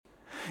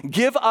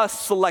Give us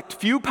select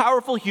few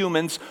powerful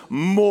humans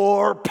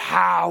more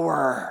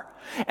power,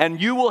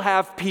 and you will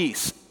have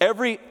peace.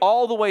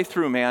 All the way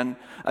through, man.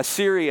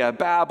 Assyria,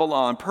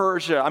 Babylon,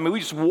 Persia. I mean,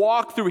 we just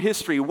walk through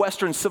history,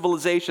 Western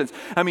civilizations.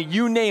 I mean,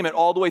 you name it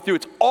all the way through.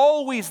 It's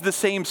always the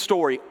same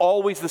story,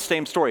 always the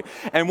same story.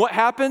 And what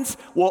happens?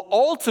 Well,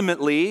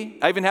 ultimately,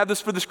 I even have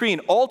this for the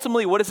screen.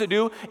 Ultimately, what does it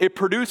do? It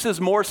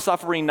produces more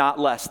suffering, not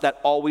less.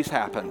 That always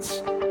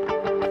happens.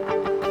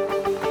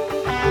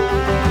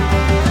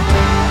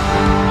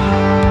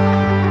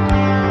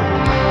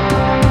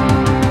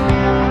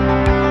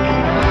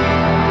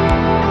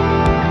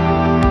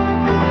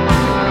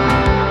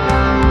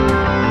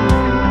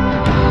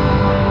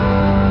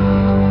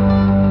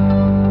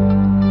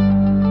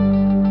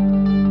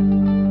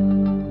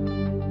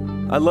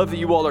 I love that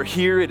you all are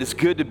here. It is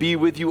good to be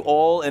with you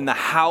all in the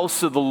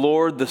house of the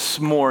Lord this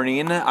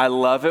morning. I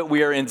love it.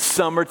 We are in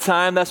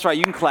summertime. That's right.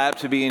 You can clap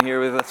to being here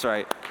with us. That's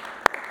right.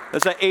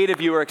 That's right. 8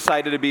 of you are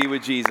excited to be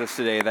with Jesus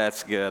today.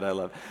 That's good. I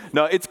love it.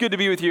 No, it's good to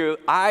be with you.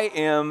 I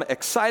am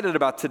excited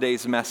about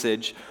today's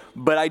message,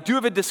 but I do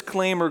have a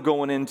disclaimer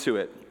going into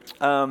it.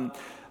 A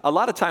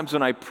lot of times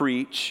when I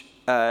preach,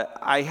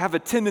 I have a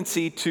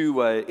tendency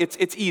to,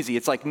 it's easy.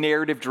 It's like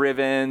narrative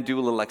driven, do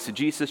a little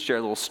exegesis, share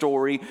a little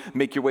story,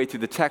 make your way through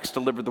the text,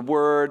 deliver the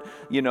word.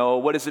 You know,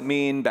 what does it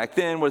mean back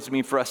then? What does it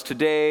mean for us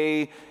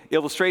today?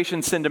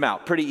 Illustrations, send them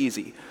out. Pretty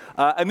easy.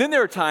 And then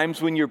there are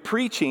times when you're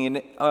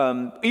preaching,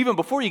 even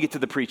before you get to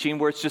the preaching,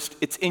 where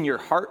it's in your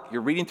heart.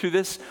 You're reading through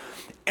this,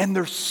 and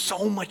there's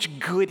so much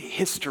good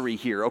history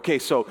here. Okay,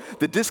 so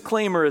the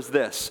disclaimer is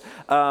this.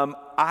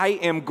 I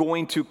am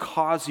going to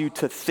cause you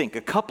to think.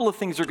 A couple of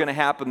things are going to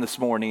happen this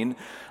morning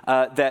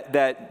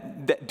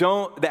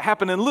that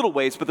happen in little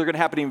ways, but they're going to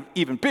happen in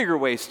even bigger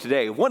ways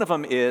today. One of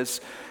them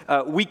is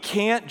we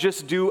can't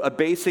just do a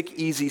basic,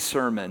 easy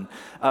sermon.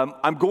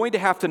 I'm going to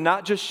have to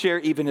not just share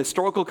even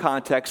historical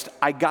context.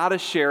 I got to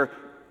share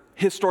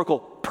historical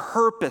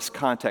purpose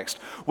context.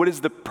 What is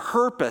the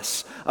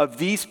purpose of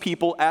these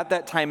people at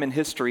that time in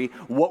history?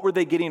 What were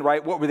they getting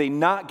right? What were they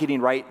not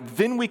getting right?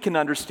 Then we can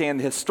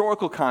understand the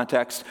historical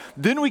context.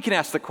 Then we can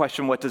ask the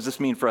question, what does this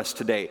mean for us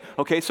today?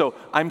 Okay, so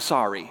I'm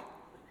sorry.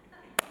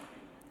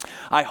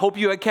 I hope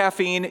you had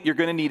caffeine. You're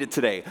going to need it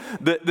today.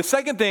 The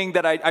second thing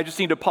that I just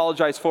need to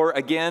apologize for,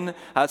 again,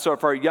 so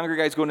for our younger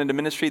guys going into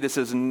ministry, this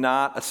is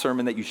not a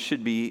sermon that you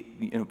should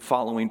be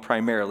following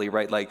primarily,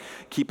 right? Like,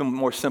 keep them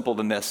more simple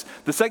than this.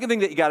 The second thing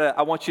that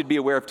I want you to be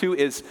aware of too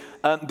is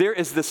there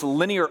is this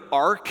linear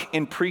arc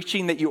in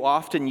preaching that you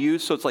often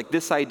use. So it's like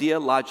this idea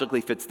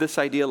logically fits this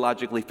idea,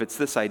 logically fits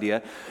this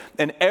idea.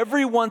 And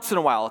every once in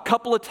a while, a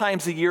couple of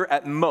times a year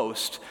at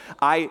most,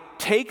 I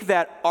take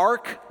that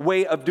arc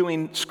way of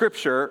doing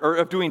scripture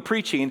or of doing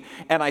preaching,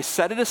 and I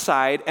set it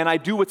aside, and I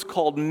do what's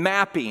called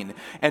mapping.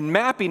 And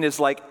mapping is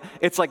like,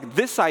 it's like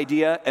this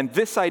idea, and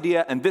this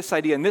idea, and this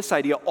idea, and this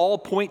idea all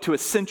point to a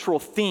central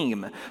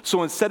theme.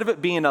 So instead of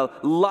it being a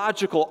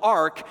logical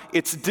arc,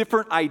 it's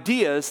different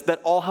ideas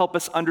that all help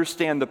us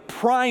understand the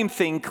prime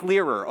thing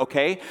clearer,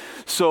 okay?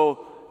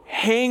 So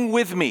hang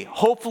with me.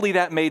 Hopefully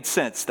that made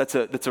sense. That's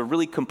a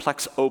really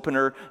complex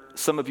opener.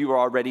 Some of you are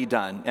already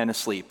done and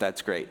asleep.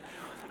 That's great.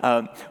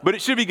 But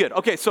it should be good.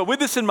 Okay, so with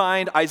this in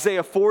mind,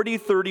 Isaiah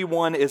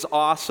 40:31 is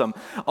awesome.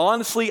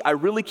 Honestly, I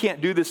really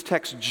can't do this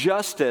text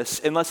justice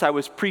unless I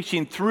was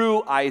preaching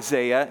through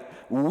Isaiah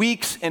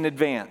weeks in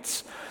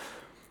advance.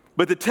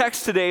 But the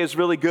text today is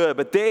really good.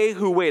 But they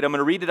who wait, I'm going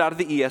to read it out of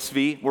the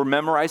ESV. We're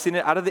memorizing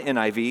it out of the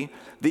NIV.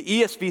 The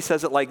ESV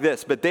says it like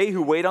this: but they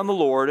who wait on the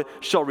Lord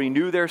shall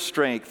renew their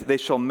strength. They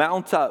shall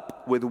mount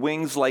up with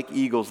wings like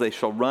eagles. They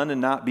shall run and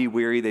not be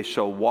weary. They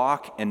shall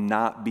walk and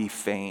not be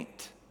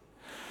faint.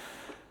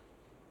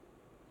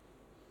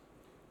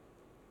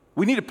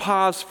 We need to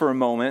pause for a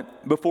moment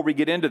before we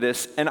get into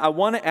this, and I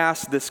want to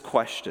ask this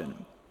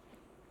question.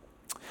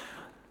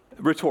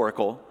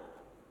 Rhetorical.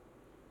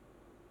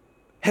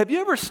 Have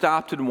you ever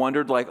stopped and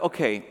wondered, like,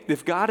 okay,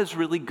 if God is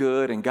really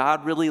good and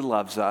God really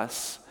loves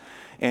us,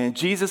 and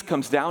Jesus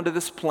comes down to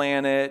this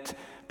planet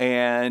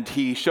and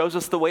he shows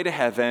us the way to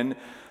heaven,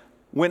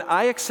 when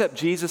I accept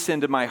Jesus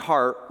into my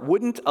heart,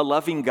 wouldn't a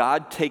loving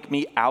God take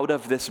me out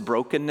of this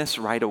brokenness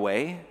right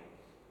away?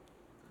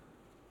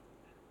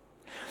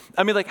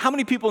 I mean, like, how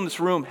many people in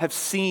this room have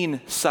seen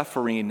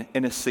suffering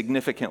in a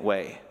significant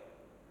way?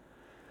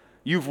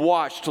 You've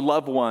watched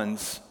loved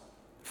ones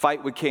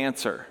fight with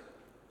cancer.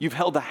 You've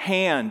held the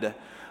hand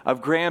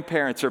of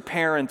grandparents or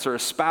parents or a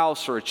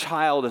spouse or a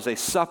child as they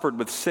suffered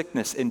with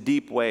sickness in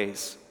deep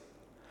ways.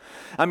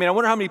 I mean, I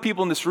wonder how many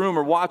people in this room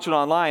are watching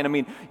online. I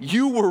mean,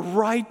 you were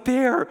right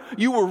there.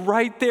 You were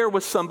right there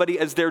with somebody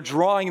as they're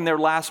drawing their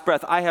last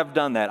breath. I have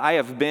done that. I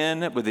have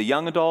been with a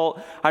young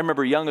adult. I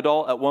remember a young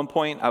adult at one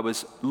point. I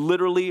was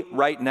literally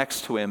right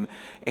next to him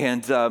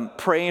and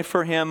praying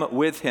for him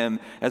with him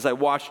as I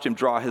watched him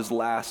draw his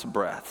last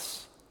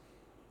breaths.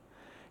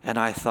 And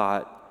I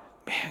thought,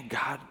 man,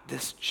 God,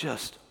 this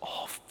just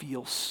all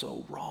feels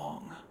so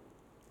wrong.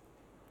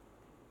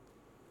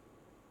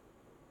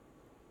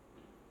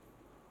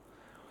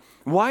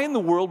 Why in the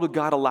world would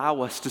God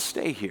allow us to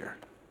stay here?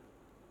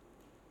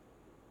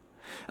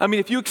 I mean,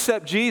 if you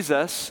accept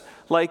Jesus,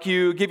 like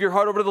you give your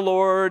heart over to the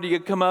Lord, you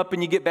come up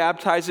and you get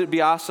baptized, it'd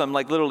be awesome,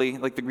 like literally,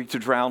 like the Greeks are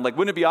drowned. Like,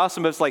 wouldn't it be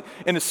awesome if it's like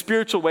in a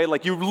spiritual way,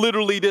 like you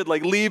literally did,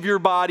 like leave your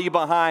body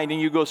behind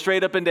and you go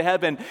straight up into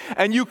heaven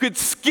and you could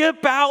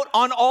skip out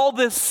on all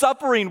this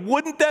suffering?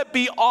 Wouldn't that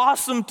be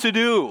awesome to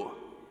do?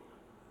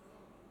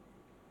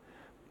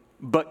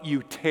 But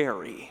you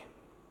tarry.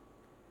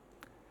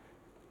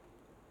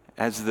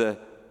 As the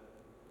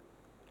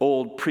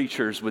old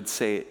preachers would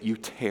say it, you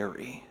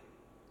tarry.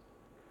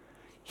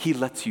 He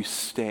lets you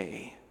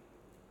stay.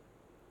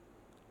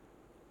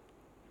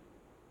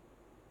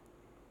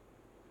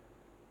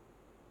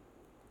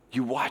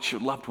 You watch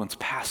your loved ones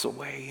pass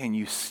away and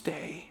you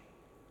stay.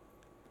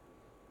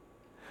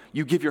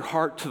 You give your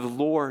heart to the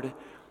Lord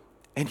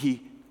and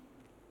He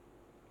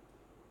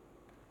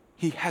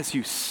has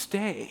you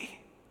stay.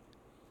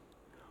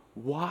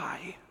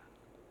 Why?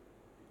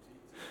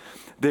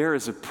 There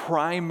is a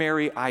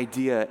primary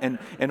idea, and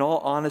in all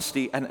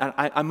honesty, and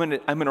I'm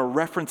going to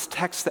reference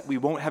texts that we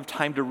won't have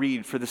time to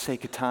read for the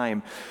sake of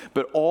time,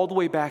 but all the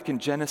way back in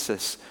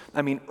Genesis,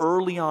 I mean,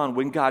 early on,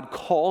 when God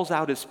calls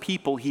out His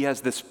people, He has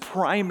this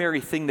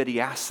primary thing that He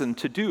asks them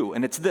to do,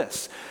 and it's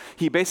this.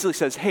 He basically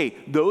says, hey,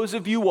 those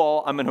of you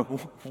all, I'm going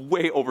to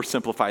way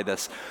oversimplify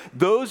this,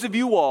 those of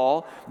you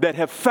all that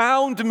have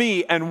found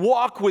me and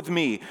walk with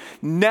me,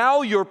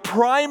 now your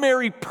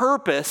primary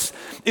purpose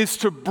is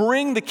to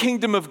bring the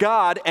kingdom of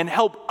God and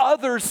help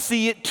others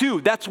see it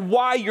too. That's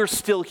why you're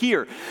still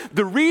here.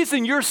 The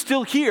reason you're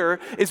still here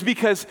is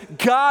because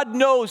God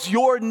knows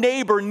your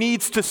neighbor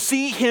needs to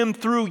see Him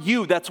through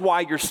you. That's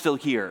why you're still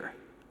here.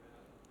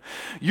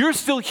 You're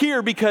still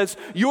here because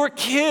your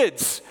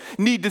kids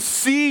need to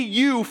see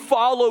you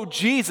follow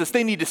Jesus.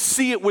 They need to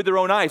see it with their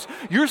own eyes.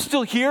 You're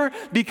still here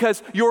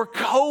because your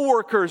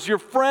coworkers, your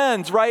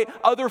friends, right?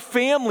 Other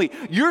family,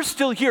 you're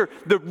still here.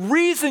 The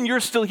reason you're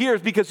still here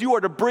is because you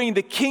are to bring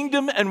the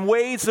kingdom and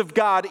ways of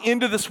God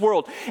into this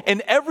world.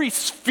 And every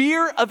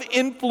sphere of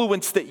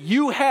influence that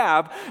you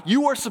have,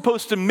 you are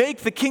supposed to make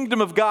the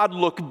kingdom of God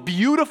look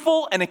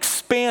beautiful and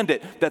expand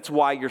it. That's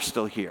why you're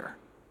still here.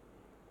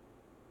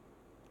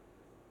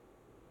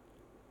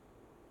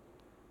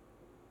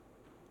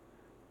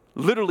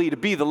 Literally to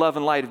be the love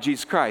and light of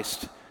Jesus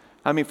Christ.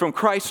 I mean, from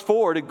Christ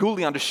forward at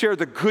Colaw to share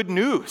the good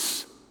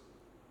news.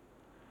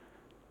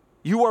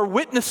 You are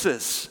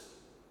witnesses.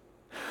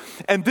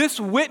 And this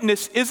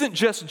witness isn't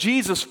just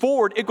Jesus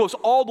forward, it goes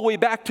all the way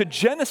back to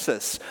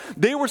Genesis.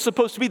 They were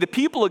supposed to be, the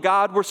people of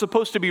God were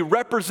supposed to be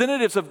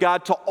representatives of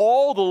God to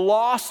all the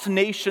lost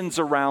nations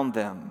around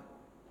them.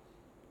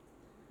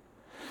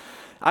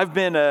 I've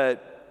been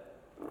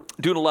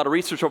doing a lot of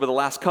research over the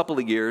last couple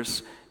of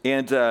years,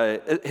 and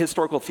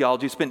historical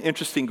theology. It's been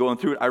interesting going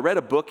through it. I read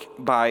a book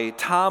by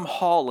Tom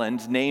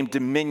Holland named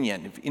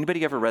Dominion.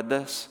 Anybody ever read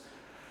this?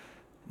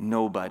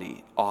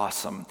 Nobody.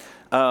 Awesome.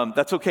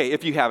 That's okay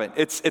if you haven't.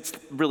 It's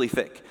really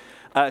thick.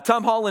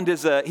 Tom Holland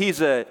is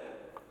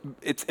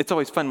it's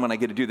always fun when I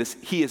get to do this.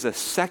 He is a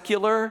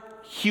secular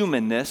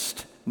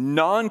humanist,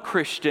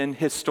 non-Christian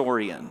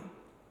historian.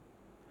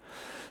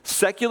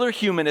 Secular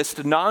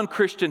humanist,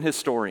 non-Christian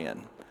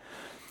historian.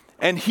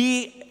 And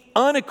he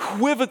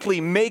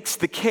unequivocally makes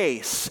the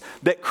case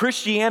that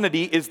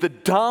Christianity is the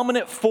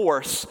dominant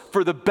force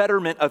for the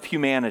betterment of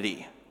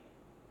humanity.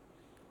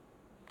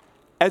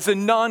 As a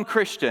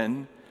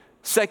non-Christian,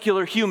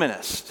 secular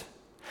humanist,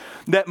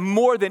 that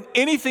more than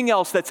anything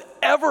else that's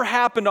ever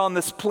happened on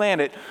this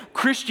planet,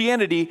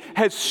 Christianity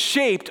has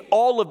shaped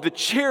all of the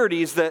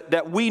charities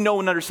that we know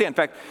and understand. In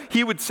fact,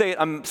 he would say,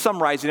 I'm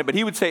summarizing it, but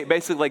he would say it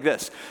basically like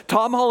this.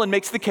 Tom Holland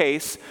makes the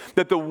case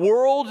that the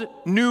world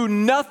knew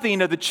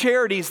nothing of the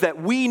charities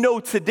that we know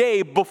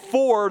today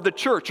before the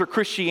church or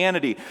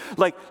Christianity.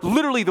 Like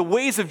literally the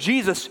ways of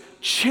Jesus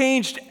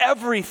changed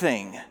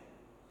everything.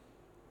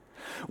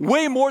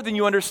 Way more than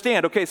you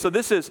understand. Okay, so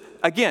this is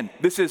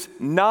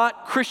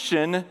not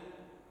Christian.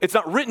 It's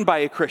not written by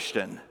a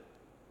Christian.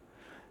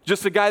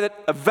 Just a guy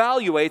that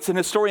evaluates, an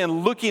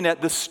historian looking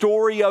at the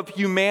story of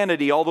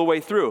humanity all the way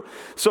through.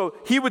 So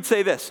he would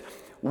say this: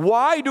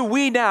 why do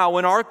we now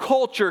in our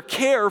culture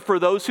care for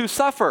those who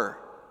suffer?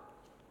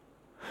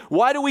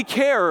 Why do we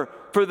care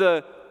for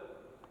the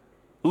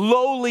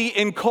lowly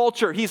in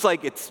culture? He's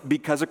like, it's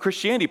because of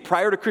Christianity.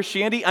 Prior to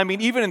Christianity, I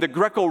mean, even in the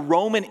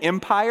Greco-Roman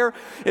Empire,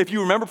 if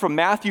you remember from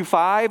Matthew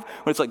 5,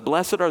 when it's like,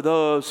 blessed are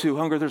those who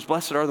hunger,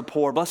 blessed are the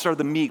poor, blessed are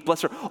the meek,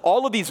 blessed are,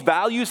 all of these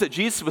values that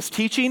Jesus was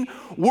teaching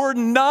were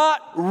not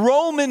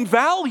Roman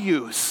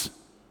values.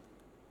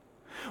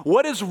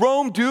 What does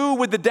Rome do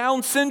with the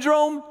Down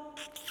syndrome?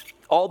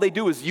 All they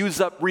do is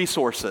use up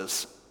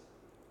resources.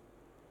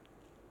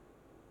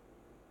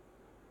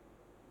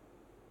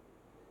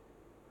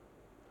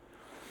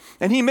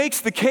 And he makes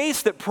the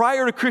case that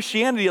prior to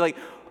Christianity, like,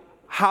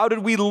 how did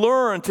we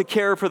learn to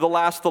care for the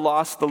last, the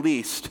lost, the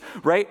least,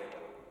 right?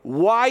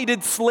 Why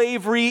did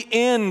slavery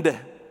end?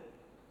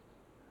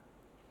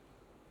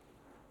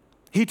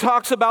 He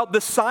talks about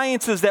the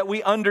sciences that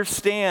we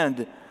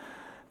understand.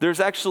 There's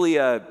actually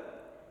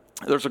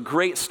there's a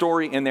great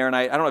story in there, and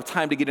I don't have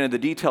time to get into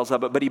the details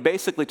of it, but he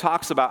basically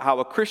talks about how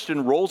a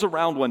Christian rolls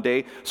around one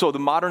day. So the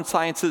modern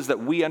sciences that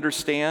we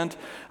understand,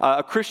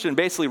 a Christian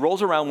basically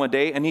rolls around one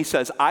day and he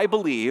says, I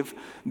believe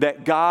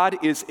that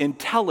God is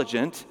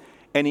intelligent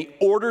and he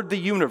ordered the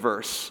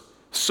universe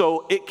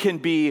so it can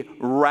be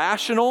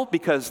rational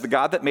because the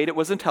God that made it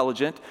was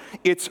intelligent,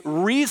 it's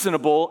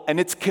reasonable,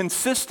 and it's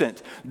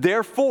consistent.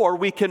 Therefore,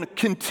 we can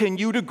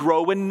continue to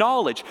grow in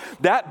knowledge.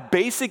 That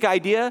basic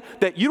idea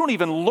that you don't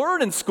even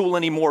learn in school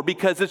anymore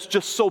because it's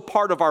just so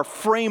part of our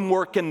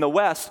framework in the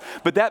West,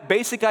 but that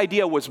basic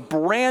idea was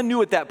brand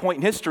new at that point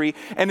in history,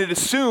 and it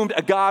assumed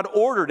a God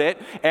ordered it,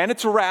 and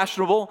it's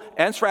rational,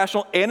 and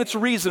it's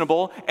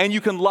reasonable, and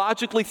you can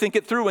logically think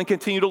it through and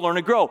continue to learn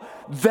and grow.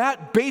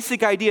 That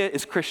basic idea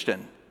is Christian.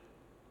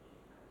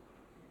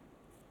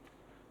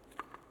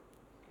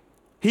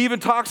 He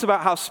even talks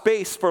about how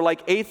space for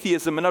like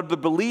atheism and other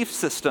belief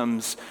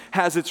systems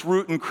has its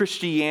root in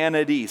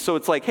Christianity. So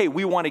it's like, hey,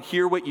 we want to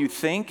hear what you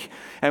think,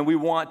 and we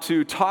want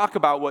to talk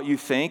about what you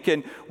think,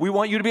 and we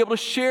want you to be able to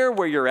share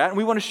where you're at, and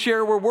we want to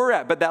share where we're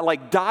at. But that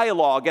like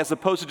dialogue, as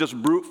opposed to just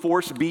brute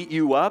force beat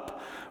you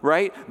up,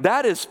 right?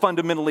 That is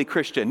fundamentally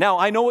Christian. Now,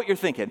 I know what you're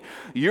thinking.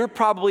 You're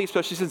probably,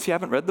 especially since you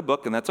haven't read the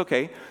book, and that's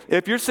okay.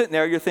 If you're sitting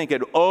there, you're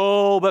thinking,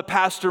 oh, but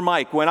Pastor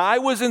Mike, when I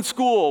was in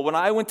school, when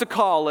I went to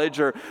college,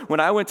 or when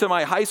I went to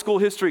my high school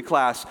history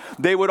class,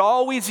 they would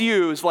always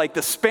use like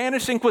the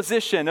Spanish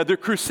Inquisition or the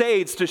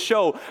Crusades to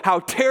show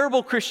how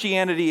terrible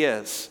Christianity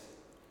is.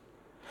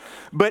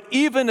 But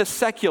even a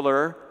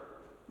secular,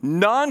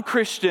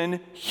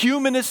 non-Christian,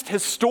 humanist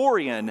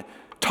historian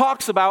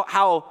talks about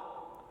how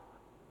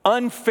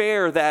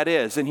unfair that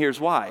is, and here's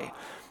why.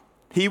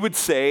 He would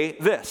say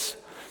this: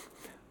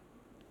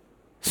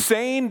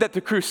 saying that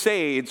the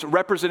Crusades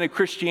represented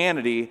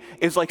Christianity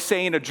is like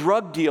saying a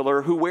drug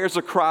dealer who wears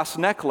a cross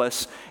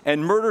necklace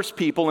and murders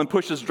people and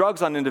pushes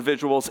drugs on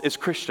individuals is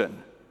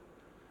Christian.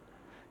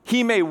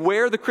 He may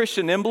wear the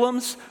Christian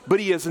emblems, but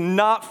he is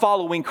not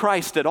following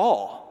Christ at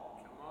all.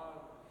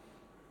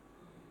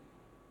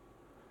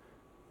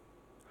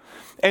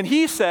 And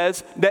he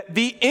says that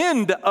the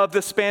end of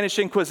the Spanish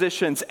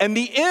Inquisitions and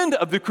the end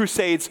of the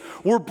Crusades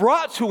were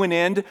brought to an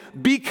end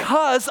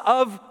because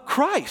of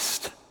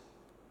Christ.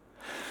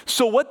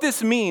 So what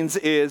this means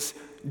is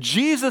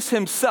Jesus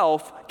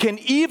himself can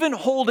even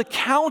hold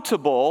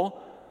accountable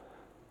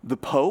the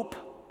Pope,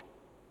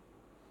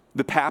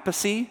 the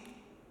papacy,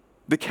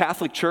 the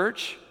Catholic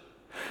Church.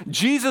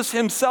 Jesus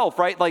himself,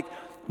 right? Like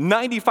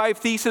 95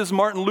 Theses,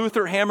 Martin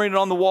Luther hammering it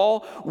on the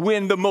wall.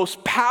 When the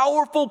most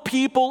powerful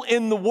people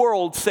in the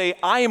world say,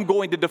 I am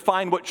going to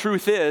define what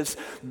truth is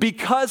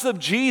because of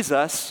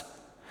Jesus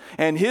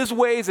and his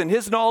ways and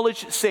his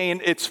knowledge,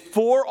 saying it's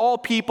for all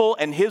people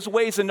and his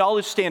ways and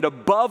knowledge stand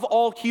above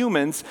all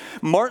humans,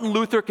 Martin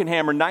Luther can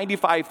hammer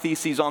 95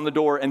 Theses on the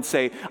door and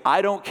say,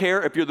 I don't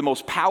care if you're the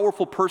most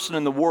powerful person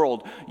in the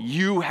world,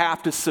 you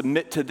have to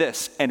submit to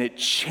this. And it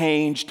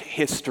changed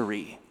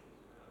history.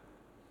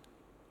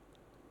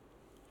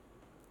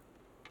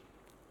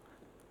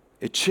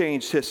 It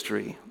changed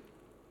history.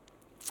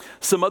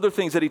 Some other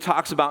things that he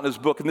talks about in his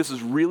book, and this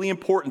is really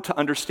important to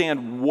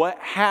understand what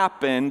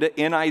happened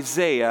in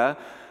Isaiah.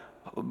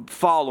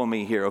 Follow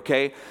me here,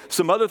 okay?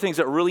 Some other things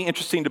that are really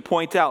interesting to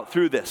point out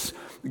through this.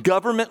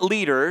 Government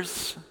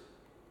leaders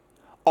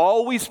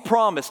always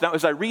promise. Now,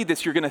 as I read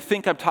this, you're going to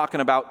think I'm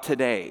talking about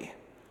today.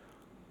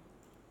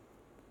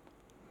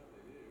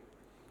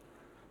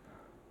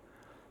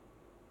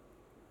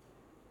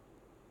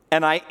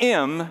 And I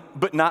am,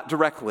 but not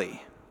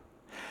directly.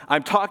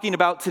 I'm talking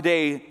about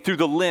today through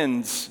the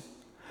lens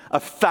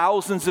of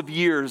thousands of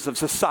years of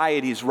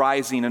societies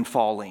rising and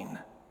falling.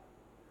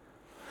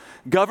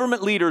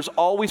 Government leaders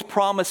always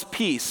promise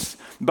peace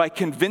by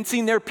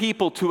convincing their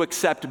people to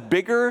accept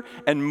bigger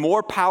and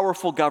more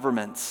powerful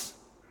governments.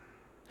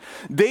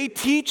 They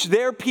teach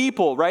their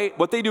people, right?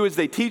 What they do is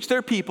they teach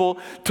their people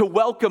to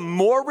welcome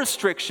more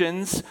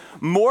restrictions,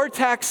 more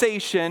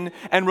taxation,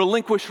 and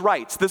relinquish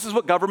rights. This is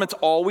what governments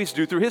always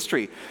do through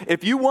history.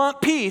 If you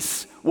want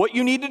peace, what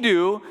you need to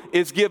do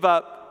is give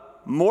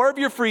up more of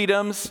your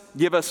freedoms,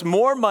 give us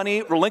more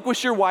money,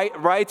 relinquish your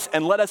rights,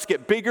 and let us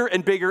get bigger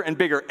and bigger and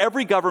bigger.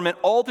 Every government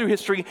all through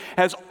history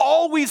has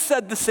always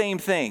said the same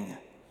thing.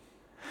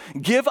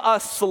 Give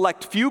us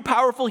select few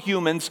powerful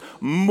humans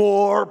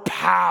more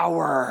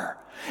power,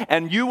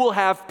 and you will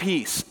have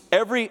peace.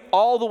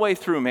 All the way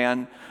through,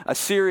 man.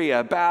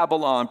 Assyria,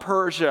 Babylon,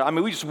 Persia. I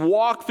mean, we just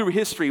walk through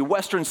history,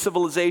 Western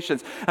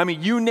civilizations. I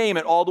mean, you name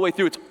it all the way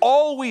through. It's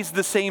always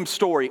the same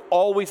story,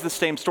 always the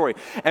same story.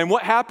 And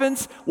what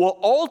happens? Well,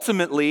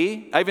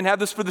 ultimately, I even have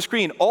this for the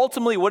screen.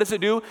 Ultimately, what does it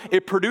do?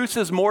 It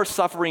produces more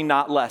suffering,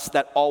 not less.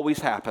 That always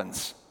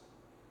happens.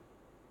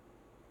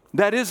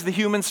 That is the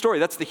human story.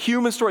 That's the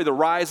human story, the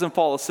rise and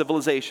fall of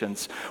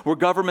civilizations, where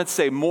governments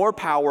say more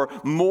power,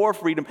 more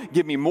freedom,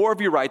 give me more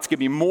of your rights, give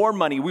me more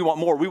money, we want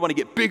more, we want to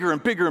get bigger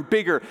and bigger and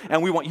bigger,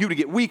 and we want you to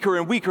get weaker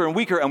and weaker and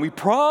weaker, and we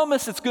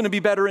promise it's going to be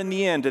better in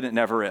the end, and it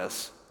never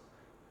is.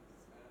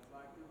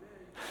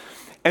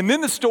 And then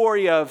the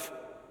story of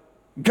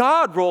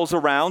God rolls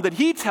around and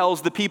he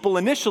tells the people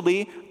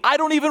initially, I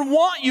don't even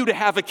want you to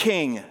have a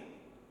king.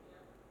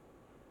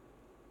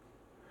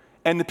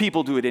 And the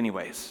people do it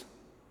anyways.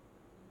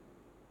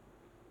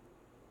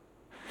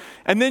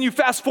 And then you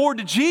fast forward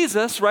to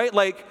Jesus, right?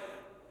 Like,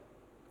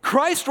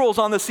 Christ rolls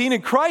on the scene,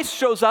 and Christ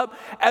shows up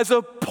as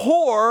a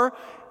poor,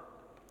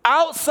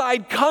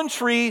 outside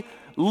country,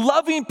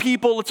 loving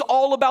people. It's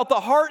all about the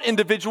heart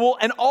individual,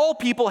 and all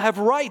people have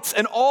rights,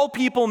 and all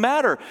people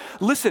matter.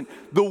 Listen,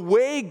 the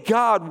way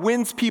God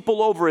wins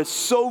people over is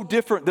so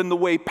different than the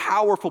way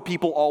powerful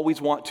people always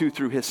want to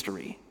through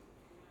history.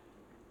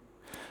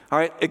 All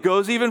right, it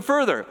goes even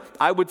further.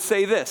 I would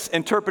say this,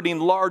 interpreting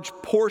large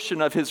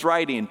portion of his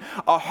writing.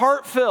 A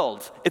heart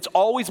filled, it's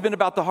always been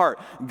about the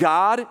heart.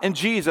 God and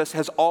Jesus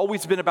has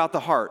always been about the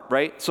heart,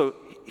 right? So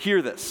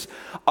hear this.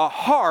 A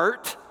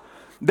heart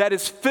that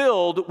is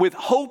filled with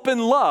hope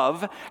and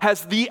love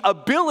has the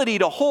ability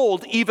to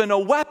hold even a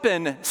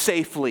weapon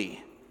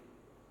safely.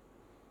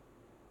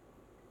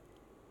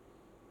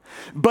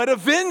 But a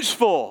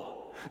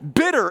vengeful,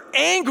 bitter,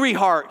 angry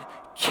heart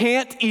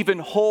can't even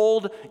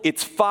hold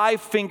its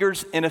 5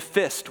 fingers in a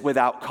fist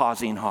without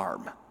causing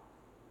harm.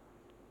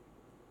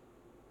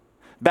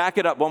 Back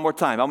it up one more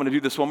time. I'm going to do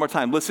this one more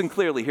time. Listen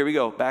clearly. Here we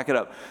go. Back it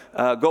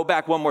up. Go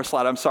back one more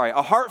slide. I'm sorry.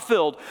 A heart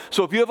filled.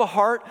 So if you have a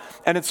heart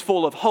and it's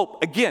full of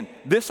hope. Again,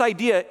 this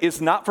idea is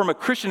not from a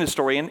Christian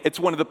historian. It's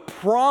one of the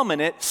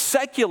prominent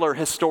secular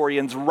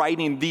historians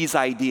writing these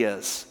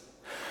ideas.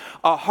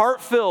 A heart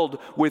filled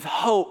with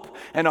hope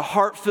and a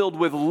heart filled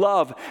with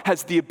love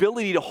has the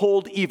ability to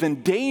hold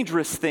even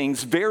dangerous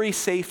things very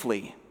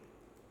safely.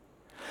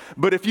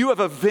 But if you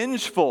have a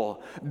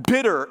vengeful,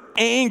 bitter,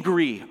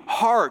 angry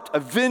heart,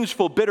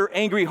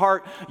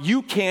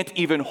 you can't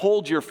even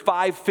hold your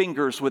 5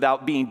 fingers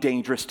without being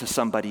dangerous to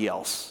somebody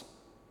else.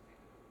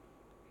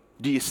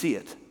 Do you see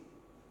it?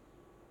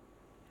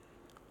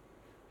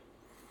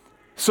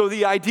 So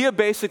the idea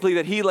basically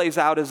that he lays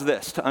out is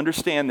this, to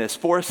understand this.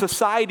 For a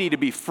society to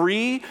be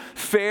free,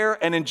 fair,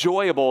 and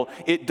enjoyable,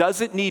 it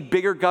doesn't need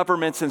bigger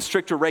governments and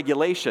stricter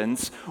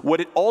regulations.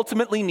 What it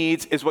ultimately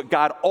needs is what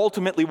God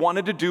ultimately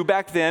wanted to do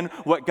back then,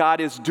 what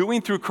God is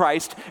doing through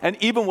Christ, and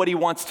even what he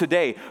wants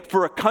today.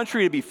 For a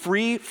country to be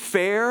free,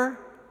 fair,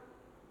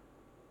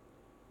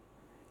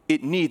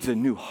 it needs a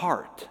new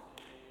heart.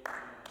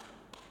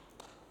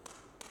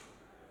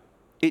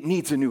 It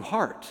needs a new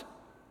heart.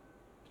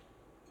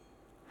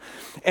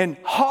 And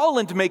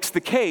Holland makes the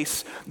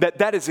case that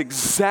that is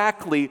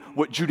exactly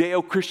what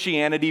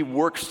Judeo-Christianity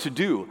works to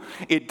do.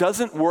 It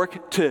doesn't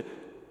work to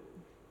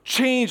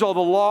change all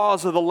the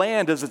laws of the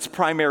land as its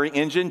primary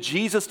engine.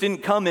 Jesus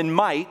didn't come in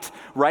might,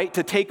 right,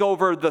 to take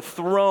over the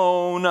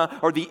throne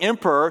or the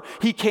emperor.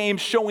 He came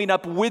showing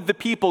up with the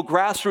people,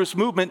 grassroots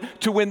movement,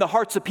 to win the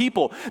hearts of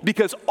people.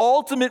 Because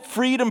ultimate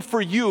freedom for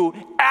you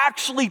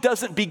actually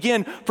doesn't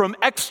begin from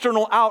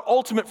external out.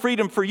 Ultimate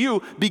freedom for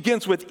you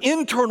begins with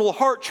internal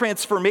heart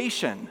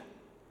transformation.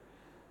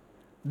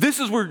 This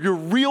is where your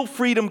real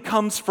freedom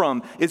comes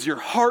from, is your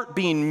heart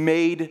being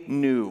made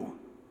new.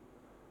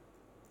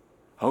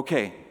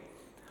 Okay,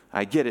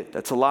 I get it.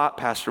 That's a lot,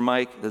 Pastor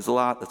Mike. That's a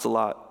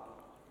lot.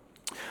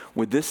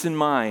 With this in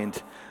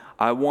mind,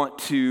 I want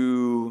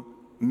to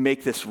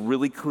make this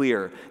really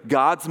clear.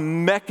 God's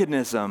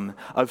mechanism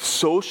of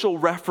social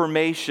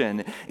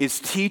reformation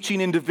is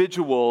teaching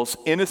individuals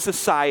in a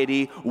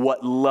society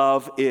what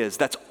love is.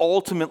 That's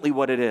ultimately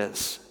what it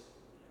is.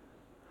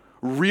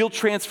 Real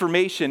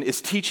transformation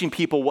is teaching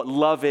people what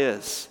love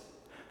is.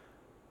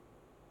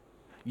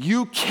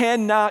 You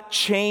cannot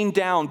chain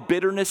down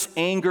bitterness,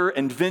 anger,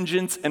 and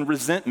vengeance and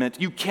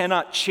resentment. You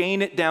cannot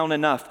chain it down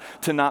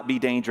enough to not be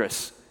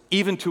dangerous,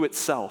 even to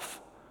itself.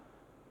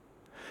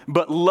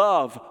 But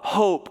love,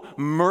 hope,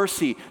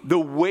 mercy, the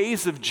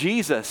ways of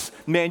Jesus,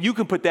 man, you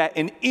can put that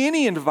in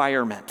any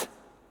environment,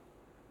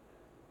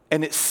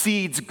 and it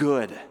seeds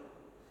good.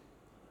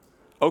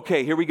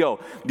 Okay, here we go.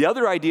 The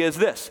other idea is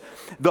this.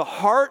 The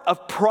heart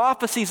of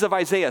prophecies of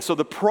Isaiah. So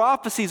the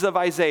prophecies of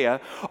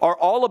Isaiah are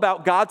all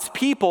about God's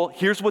people.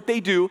 Here's what they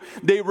do.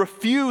 They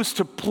refuse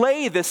to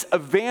play this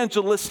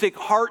evangelistic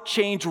heart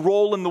change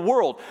role in the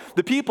world.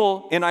 The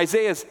people in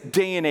Isaiah's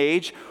day and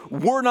age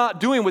were not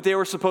doing what they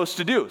were supposed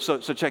to do. So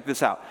check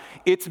this out.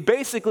 It's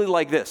basically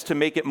like this, to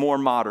make it more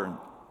modern.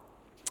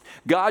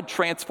 God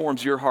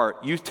transforms your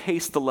heart. You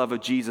taste the love of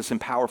Jesus in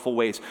powerful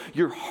ways.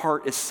 Your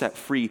heart is set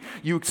free.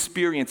 You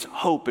experience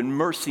hope and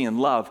mercy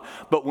and love.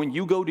 But when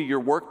you go to your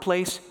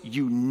workplace,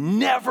 you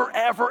never,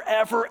 ever,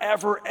 ever,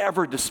 ever,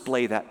 ever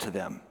display that to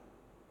them.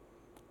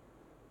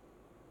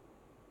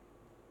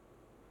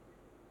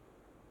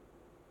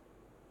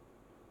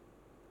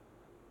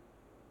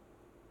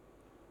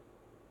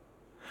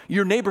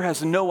 Your neighbor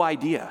has no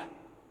idea.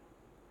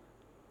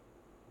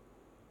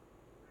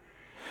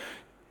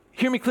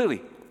 Hear me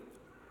clearly.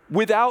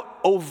 Without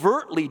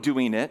overtly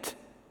doing it,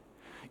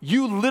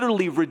 you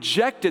literally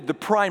rejected the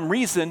prime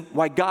reason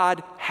why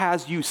God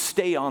has you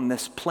stay on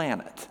this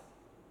planet.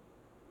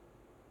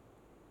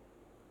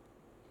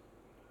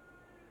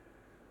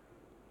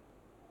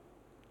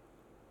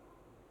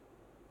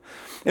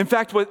 In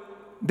fact, what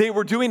they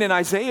were doing in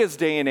Isaiah's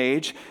day and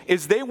age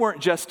is they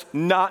weren't just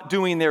not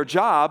doing their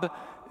job,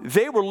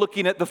 they were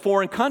looking at the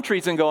foreign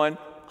countries and going,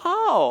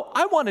 oh,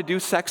 I want to do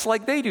sex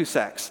like they do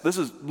sex. This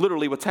is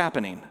literally what's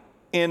happening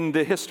in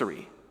the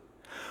history.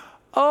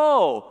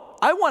 Oh,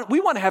 we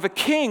want to have a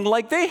king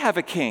like they have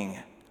a king.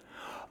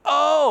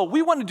 Oh,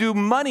 we want to do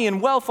money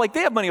and wealth like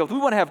they have money and wealth.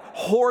 We want to have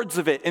hordes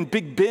of it in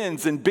big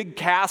bins and big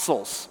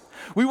castles.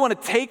 We want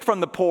to take from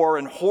the poor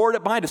and hoard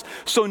it behind us.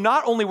 So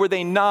not only were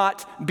they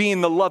not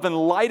being the love and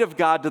light of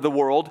God to the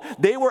world,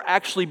 they were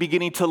actually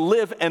beginning to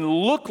live and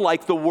look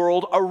like the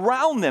world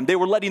around them. They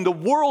were letting the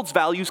world's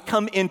values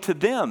come into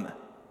them.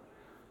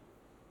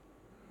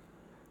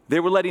 They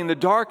were letting the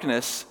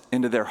darkness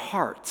into their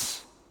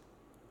hearts.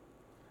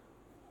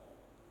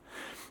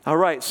 All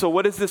right, so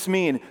what does this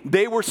mean?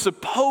 They were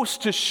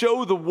supposed to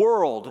show the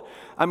world.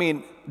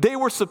 They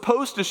were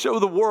supposed to show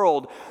the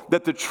world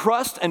that the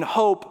trust and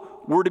hope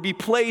were to be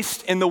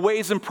placed in the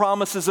ways and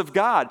promises of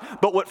God.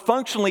 But what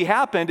functionally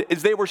happened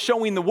is they were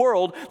showing the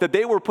world that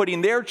they were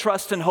putting their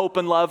trust and hope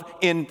and love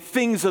in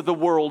things of the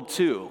world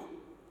too.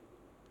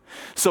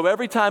 So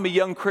every time a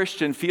young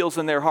Christian feels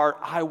in their heart,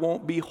 I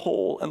won't be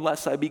whole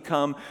unless I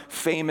become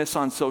famous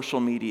on social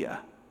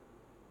media.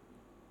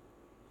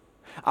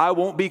 I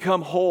won't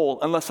become whole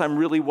unless I'm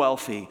really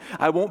wealthy.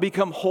 I won't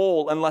become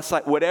whole unless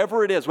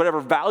whatever it is, whatever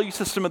value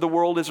system of the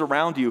world is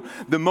around you,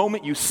 the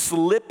moment you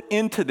slip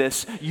into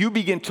this, you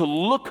begin to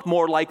look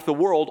more like the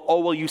world,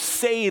 or will you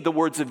say the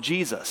words of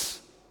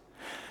Jesus?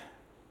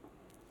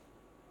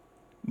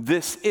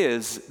 This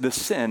is the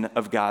sin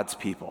of God's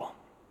people.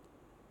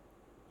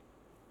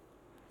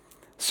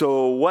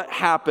 So what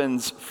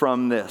happens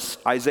from this?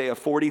 Isaiah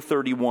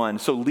 40:31.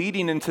 So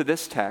leading into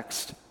this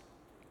text,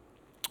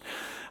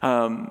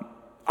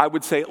 I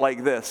would say it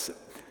like this.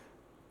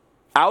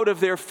 Out of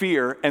their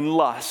fear and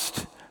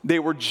lust, they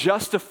were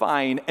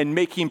justifying and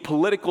making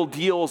political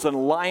deals and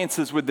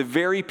alliances with the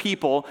very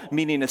people,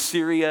 meaning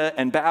Assyria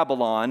and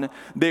Babylon,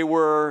 they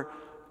were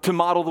to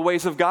model the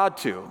ways of God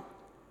to.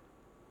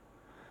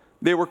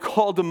 They were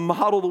called to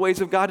model the ways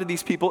of God to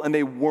these people, and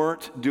they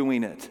weren't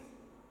doing it.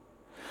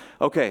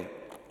 Okay,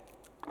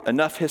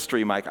 enough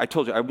history, Mike. I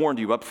told you, I warned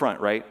you up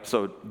front, right?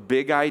 So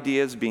big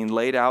ideas being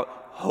laid out.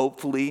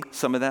 Hopefully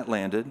some of that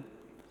landed.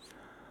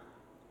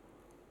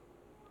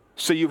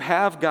 So you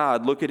have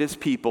God look at his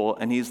people,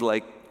 and he's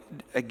like,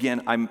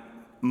 again, I'm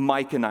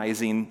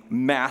Micanizing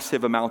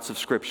massive amounts of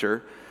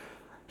scripture.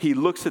 He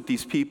looks at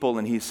these people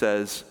and he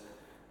says,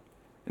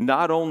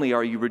 not only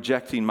are you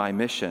rejecting my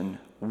mission,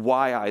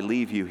 why I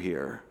leave you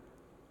here,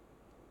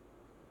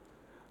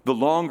 the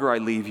longer I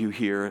leave you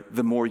here,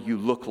 the more you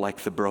look like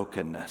the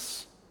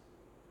brokenness.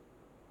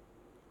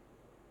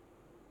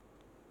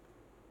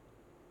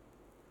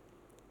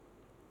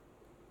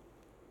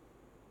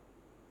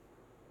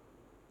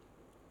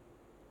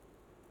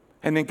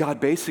 And then God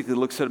basically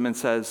looks at him and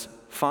says,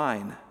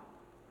 fine,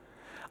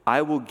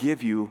 I will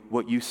give you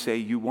what you say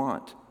you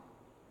want.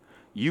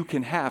 You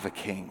can have a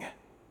king.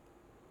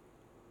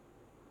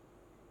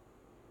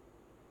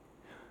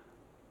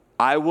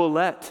 I will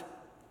let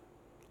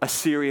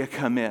Assyria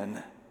come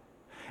in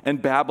and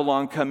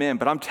Babylon come in.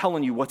 But I'm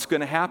telling you, what's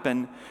going to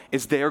happen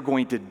is they are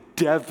going to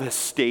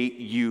devastate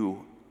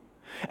you.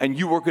 And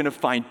you are going to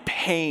find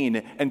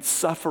pain and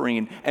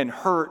suffering and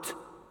hurt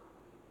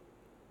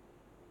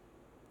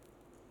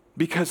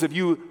because of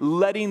you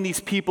letting these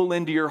people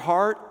into your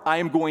heart. I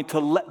am going to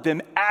let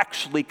them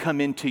actually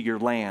come into your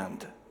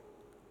land.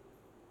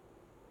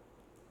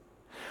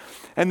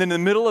 And then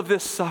in the middle of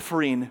this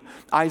suffering,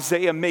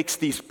 Isaiah makes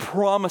these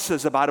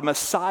promises about a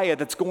Messiah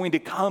that's going to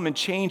come and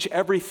change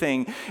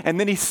everything. And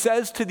then he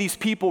says to these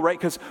people, right,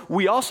 because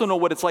we also know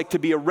what it's like to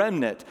be a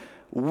remnant.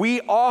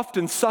 We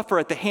often suffer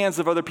at the hands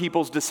of other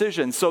people's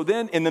decisions. So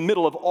then in the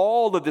middle of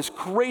all of this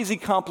crazy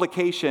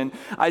complication,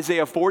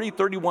 Isaiah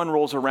 40:31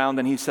 rolls around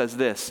and he says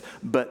this,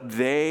 but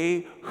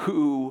they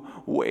who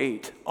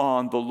wait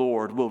on the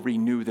Lord will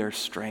renew their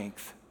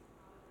strength.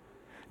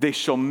 They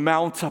shall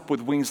mount up with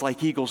wings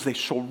like eagles. They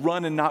shall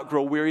run and not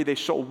grow weary. They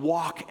shall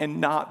walk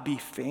and not be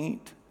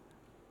faint.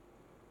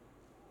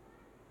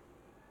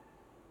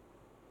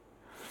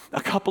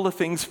 A couple of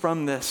things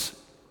from this.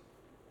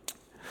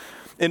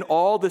 In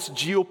all this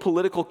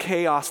geopolitical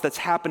chaos that's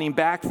happening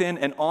back then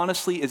and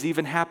honestly is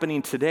even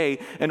happening today,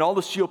 in all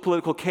this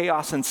geopolitical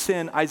chaos and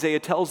sin, Isaiah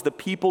tells the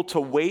people to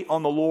wait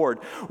on the Lord.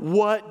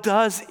 What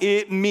does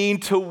it mean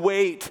to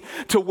wait?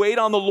 To wait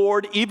on the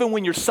Lord even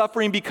when you're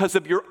suffering because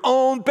of your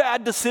own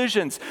bad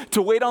decisions.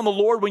 To wait on the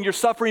Lord when you're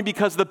suffering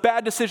because of the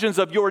bad decisions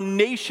of your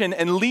nation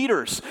and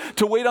leaders.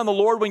 To wait on the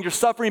Lord when you're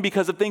suffering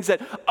because of things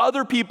that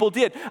other people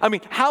did. I mean,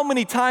 how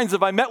many times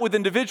have I met with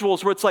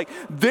individuals where it's like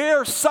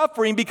they're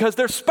suffering because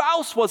their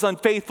spouse was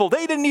unfaithful.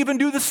 They didn't even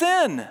do the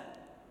sin.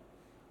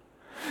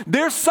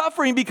 They're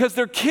suffering because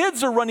their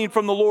kids are running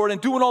from the Lord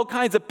and doing all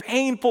kinds of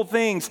painful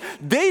things.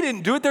 They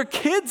didn't do it, their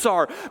kids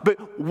are.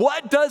 But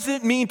what does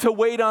it mean to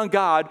wait on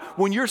God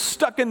when you're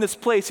stuck in this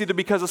place either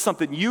because of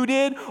something you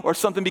did or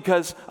something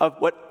because of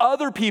what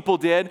other people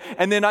did?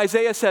 And then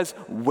Isaiah says,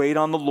 wait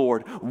on the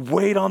Lord,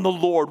 wait on the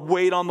Lord,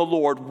 wait on the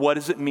Lord. What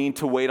does it mean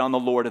to wait on the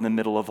Lord in the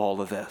middle of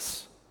all of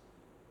this?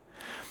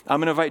 I'm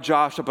going to invite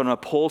Josh up. I'm going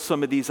to pull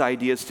some of these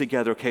ideas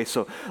together. Okay,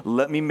 so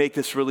let me make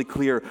this really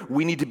clear.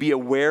 We need to be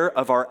aware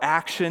of our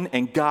action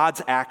and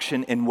God's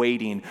action in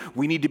waiting.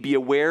 We need to be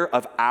aware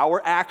of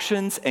our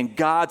actions and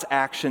God's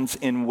actions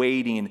in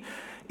waiting.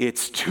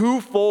 It's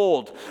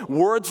twofold.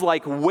 Words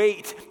like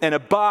wait and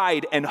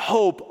abide and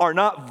hope are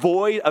not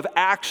void of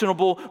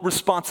actionable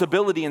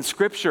responsibility in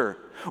Scripture.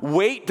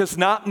 Wait does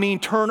not mean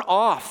turn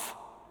off.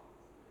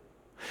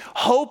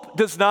 Hope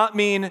does not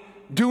mean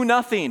do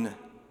nothing.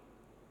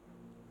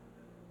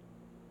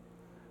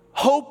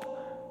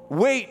 Hope,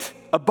 wait,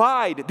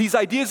 abide, these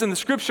ideas in the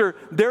Scripture,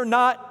 they're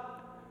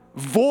not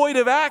void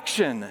of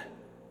action.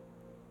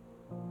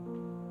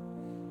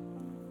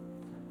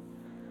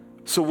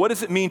 So what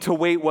does it mean to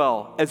wait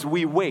well? As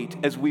we wait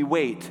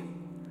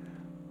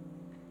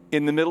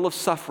in the middle of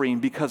suffering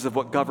because of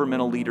what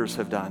governmental leaders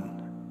have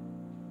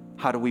done,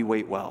 how do we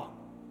wait well?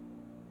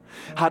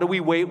 How do we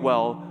wait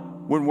well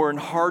when we're in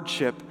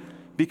hardship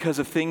because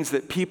of things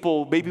that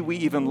people, maybe we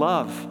even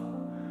love,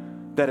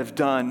 that have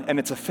done, and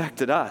it's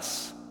affected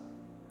us?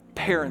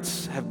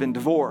 Parents have been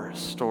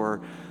divorced,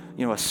 or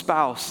a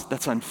spouse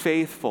that's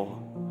unfaithful,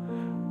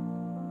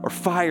 or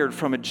fired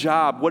from a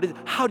job.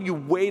 How do you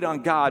wait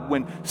on God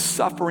when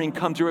suffering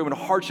comes your way, when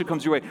hardship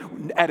comes your way?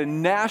 At a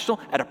national,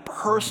 at a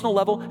personal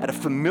level, at a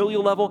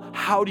familial level,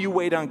 how do you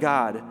wait on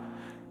God?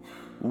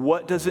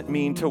 What does it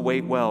mean to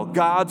wait well?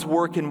 God's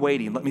work in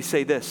waiting. Let me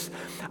say this.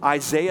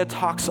 Isaiah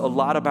talks a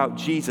lot about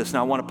Jesus. Now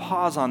I want to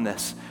pause on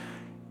this.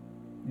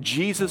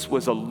 Jesus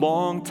was a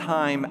long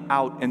time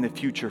out in the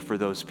future for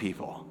those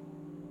people.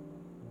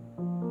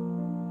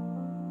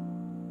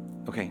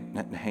 Okay,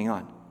 hang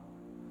on.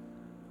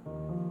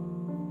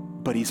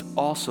 But he's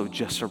also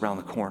just around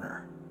the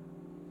corner.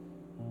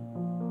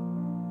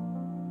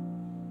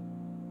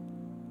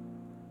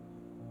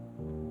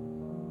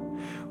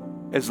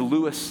 As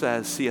Lewis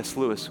says, C.S.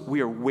 Lewis,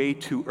 we are way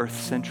too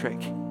earth-centric.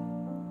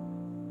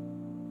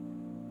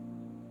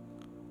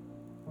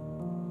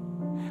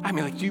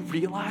 Do you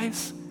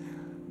realize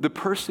the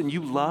person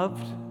you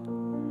loved,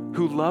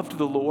 who loved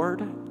the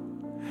Lord,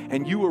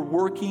 and you were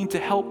working to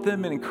help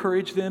them and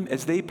encourage them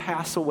as they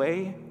pass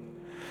away?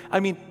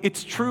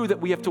 It's true that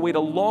we have to wait a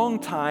long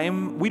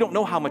time. We don't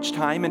know how much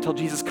time until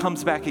Jesus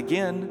comes back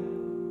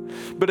again.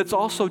 But it's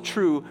also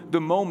true,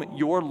 the moment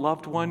your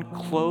loved one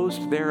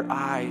closed their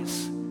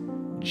eyes,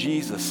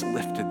 Jesus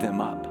lifted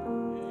them up.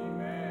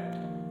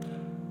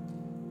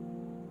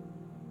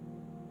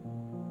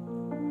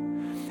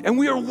 And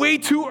we are way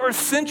too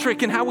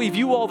earth-centric in how we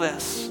view all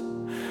this.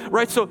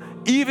 Right, so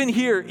even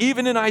here,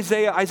 even in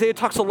Isaiah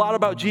talks a lot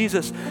about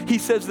Jesus. He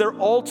says their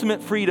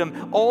ultimate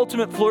freedom,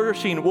 ultimate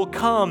flourishing will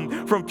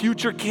come from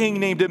future king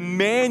named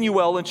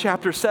Emmanuel in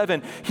chapter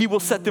 7. He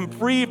will set them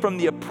free from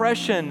the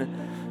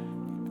oppression.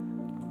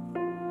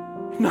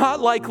 Not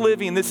like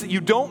living this, you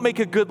don't make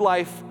a good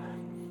life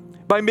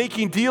by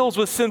making deals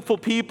with sinful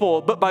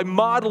people, but by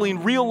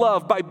modeling real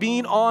love, by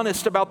being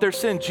honest about their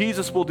sin.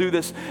 Jesus will do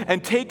this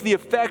and take the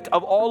effect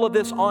of all of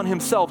this on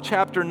himself,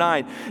 chapter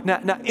 9.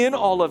 Now in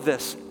all of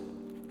this,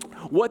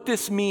 what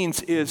this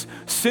means is,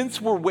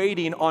 since we're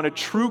waiting on a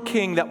true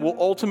king that will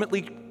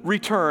ultimately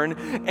return,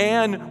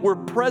 and we're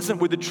present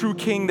with the true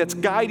king that's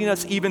guiding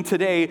us even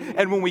today,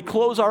 and when we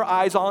close our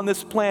eyes on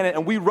this planet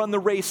and we run the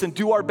race and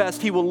do our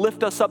best, he will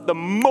lift us up the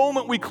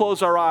moment we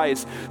close our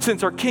eyes,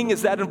 since our king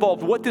is that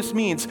involved. What this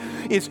means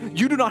is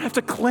you do not have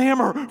to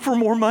clamor for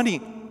more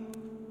money.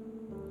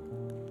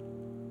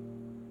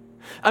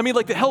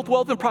 Like the health,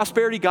 wealth, and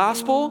prosperity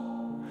gospel,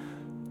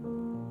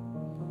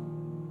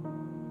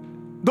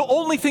 the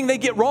only thing they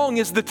get wrong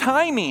is the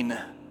timing.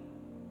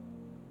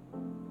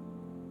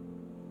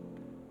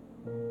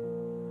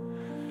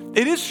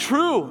 It is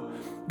true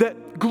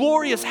that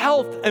glorious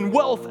health and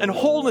wealth and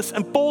wholeness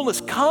and fullness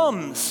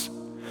comes.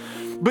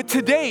 But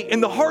today,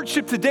 in the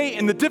hardship today,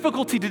 in the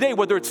difficulty today,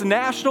 whether it's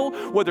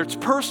national, whether it's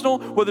personal,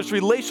 whether it's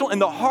relational, in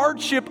the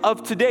hardship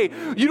of today,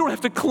 you don't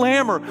have to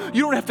clamor.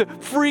 You don't have to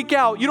freak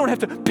out. You don't have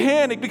to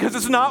panic because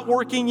it's not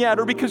working yet,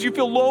 or because you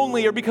feel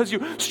lonely, or because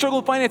you struggle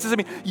with finances.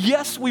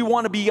 Yes, we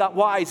want to be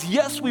wise.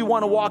 Yes, we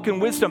want to walk in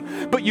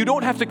wisdom. But you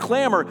don't have to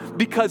clamor,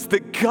 because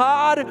the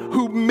God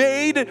who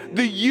made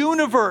the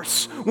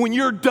universe, when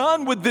you're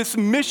done with this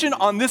mission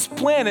on this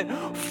planet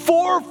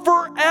for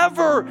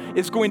forever,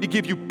 is going to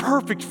give you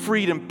perfect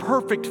freedom,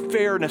 perfect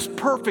fairness,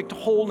 perfect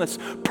wholeness,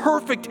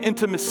 perfect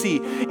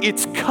intimacy.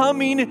 It's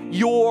coming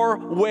your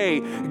way.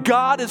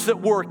 God is at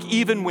work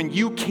even when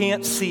you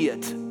can't see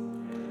it.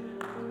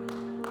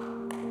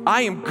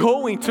 I am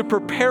going to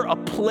prepare a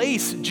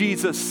place,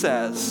 Jesus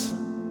says.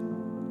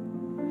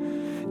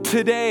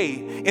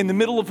 Today, in the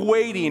middle of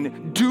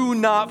waiting, do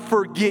not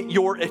forget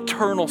your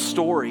eternal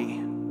story.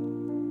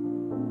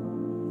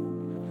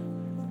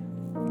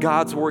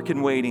 God's work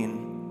in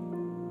waiting.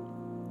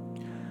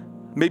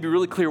 Maybe a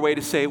really clear way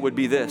to say it would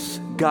be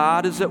this: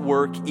 God is at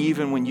work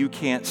even when you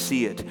can't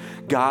see it.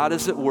 God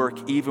is at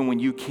work even when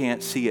you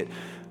can't see it.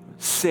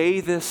 Say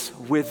this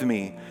with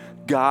me: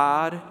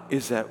 God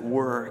is at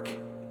work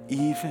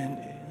even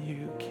when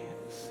you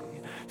can't see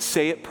it.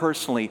 Say it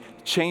personally.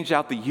 Change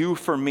out the you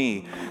for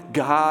me.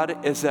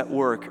 God is at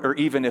work, or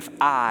even if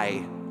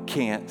I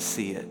can't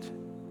see it.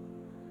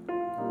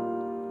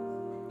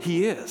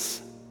 He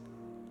is.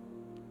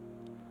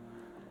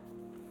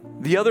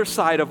 The other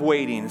side of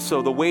waiting,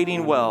 so the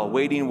waiting well,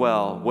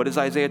 what is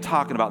Isaiah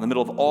talking about? In the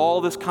middle of all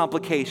this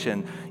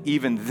complication,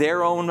 even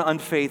their own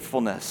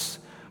unfaithfulness,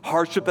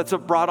 hardship that's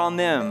brought on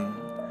them.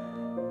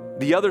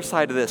 The other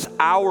side of this,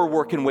 our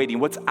work in waiting.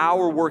 What's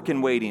our work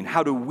in waiting?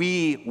 How do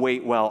we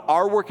wait well?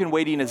 Our work in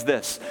waiting is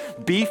this: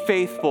 be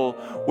faithful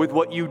with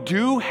what you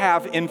do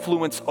have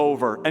influence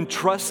over and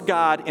trust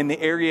God in the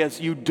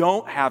areas you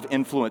don't have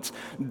influence.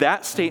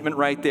 That statement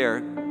right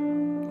there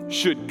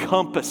should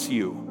compass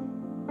you.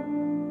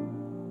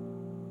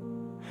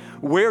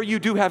 Where you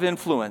do have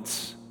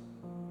influence,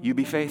 you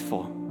be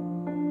faithful.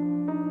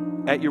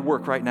 At your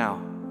work right now,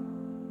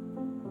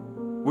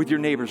 with your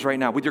neighbors right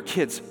now, with your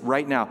kids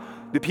right now,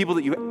 the people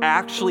that you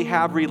actually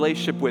have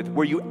relationship with,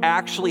 where you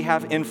actually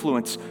have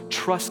influence,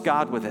 trust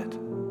God with it.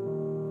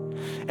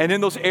 And in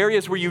those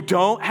areas where you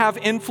don't have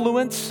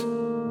influence,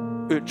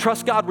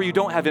 trust God where you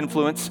don't have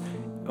influence.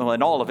 Well,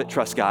 in all of it,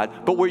 trust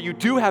God. But where you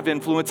do have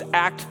influence,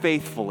 act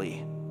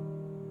faithfully.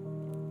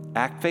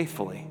 Act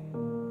faithfully.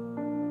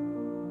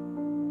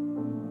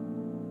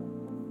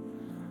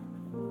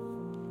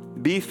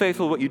 Be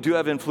faithful with what you do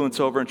have influence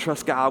over and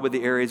trust God with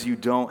the areas you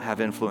don't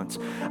have influence.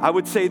 I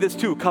would say this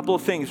too, a couple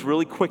of things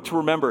really quick to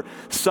remember.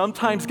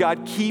 Sometimes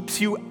God keeps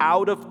you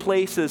out of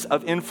places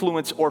of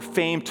influence or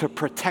fame to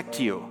protect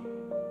you.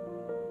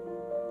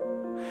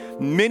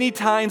 Many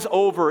times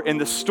over in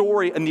the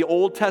story in the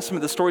Old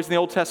Testament, the stories in the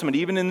Old Testament,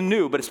 even in the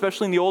New, but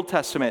especially in the Old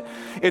Testament,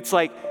 it's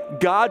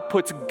like God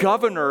puts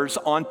governors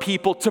on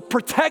people to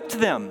protect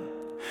them.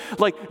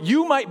 Like,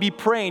 you might be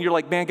praying, you're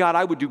like, man, God,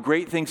 I would do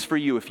great things for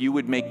you if you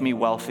would make me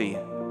wealthy.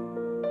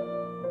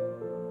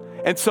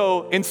 And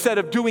so instead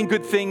of doing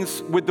good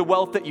things with the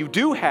wealth that you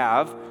do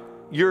have,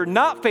 you're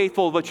not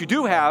faithful with what you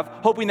do have,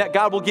 hoping that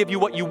God will give you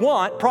what you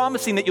want,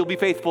 promising that you'll be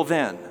faithful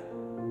then.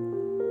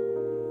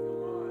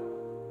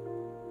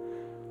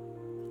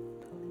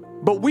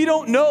 But we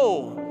don't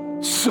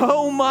know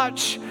so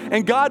much,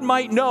 and God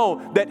might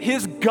know that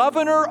His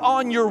governor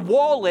on your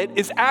wallet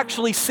is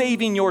actually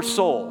saving your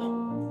soul.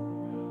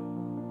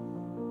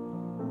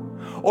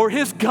 Or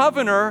His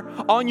governor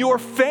on your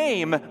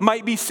fame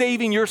might be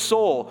saving your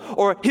soul.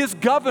 Or His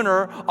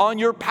governor on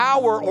your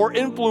power or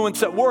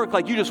influence at work.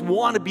 Like, you just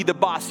want to be the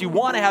boss. You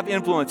want to have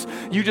influence.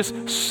 You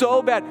just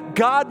so bad.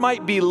 God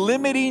might be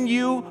limiting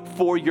you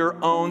for your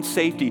own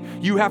safety.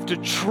 You have to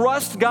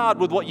trust God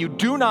with what you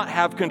do not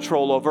have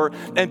control over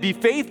and be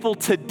faithful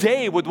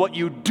today with what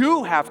you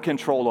do have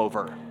control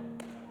over.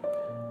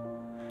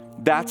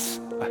 That's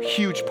a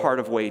huge part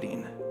of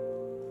waiting.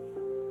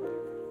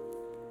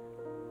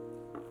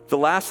 The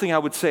last thing I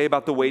would say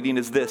about the waiting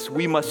is this: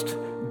 we must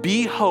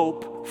be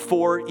hope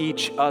for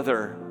each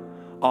other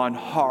on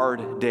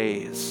hard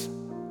days.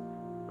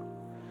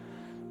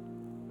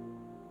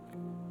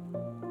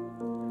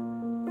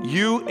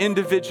 You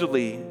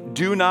individually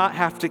do not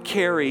have to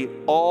carry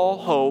all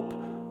hope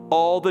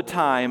all the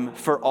time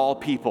for all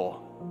people.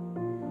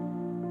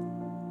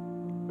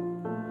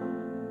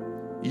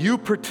 You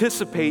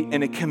participate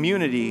in a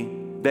community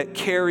that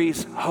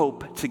carries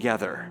hope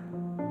together.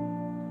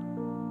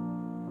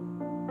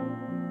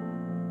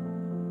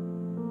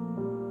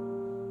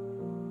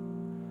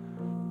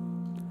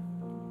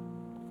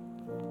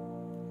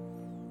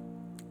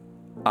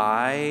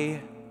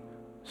 I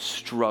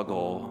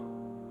struggle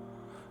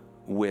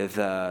with,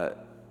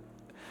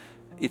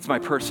 it's my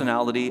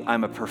personality.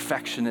 I'm a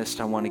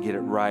perfectionist. I want to get it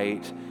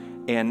right.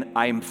 And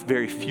I'm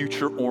very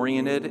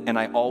future-oriented, and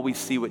I always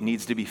see what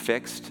needs to be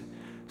fixed.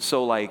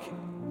 So, like,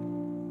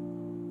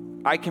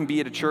 I can be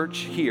at a church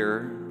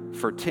here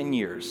for 10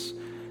 years,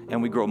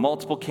 and we grow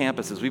multiple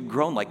campuses. We've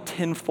grown like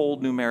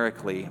tenfold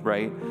numerically,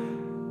 right?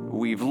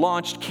 We've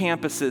launched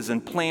campuses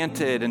and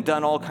planted and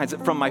done all kinds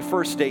of, from my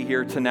first day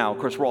here to now. Of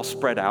course, we're all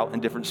spread out in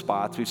different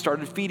spots. We've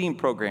started feeding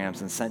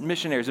programs and sent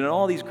missionaries and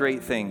all these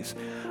great things.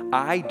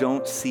 I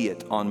don't see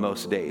it on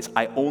most days.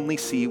 I only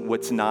see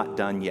what's not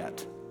done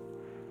yet.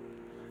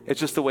 It's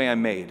just the way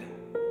I'm made.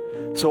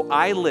 So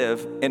I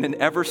live in an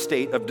ever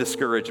state of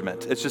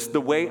discouragement. It's just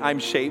the way I'm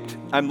shaped.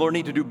 I'm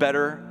learning to do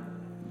better.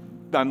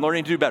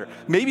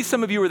 Maybe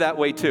some of you are that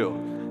way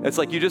too. It's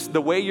like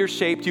the way you're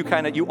shaped, you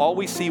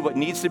always see what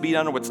needs to be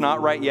done or what's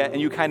not right yet, and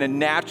you kind of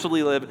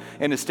naturally live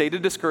in a state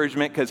of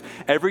discouragement because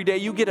every day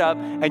you get up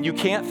and you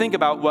can't think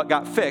about what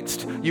got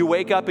fixed. You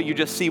wake up and you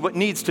just see what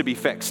needs to be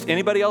fixed.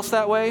 Anybody else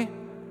that way?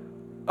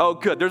 Oh,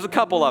 good. There's a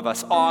couple of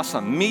us.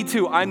 Awesome. Me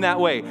too. I'm that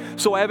way.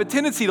 So I have a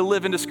tendency to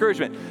live in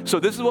discouragement. So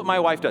this is what my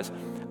wife does.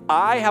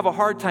 I have a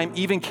hard time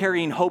even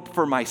carrying hope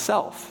for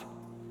myself.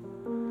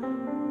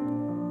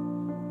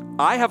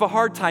 I have a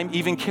hard time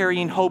even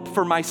carrying hope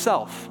for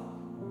myself.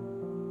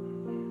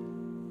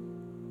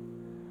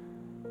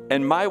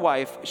 And my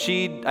wife,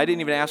 I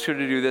didn't even ask her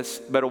to do this,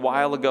 but a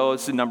while ago,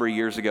 it's a number of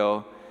years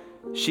ago,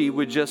 she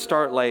would just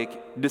start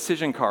like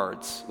decision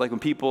cards, like when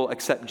people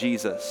accept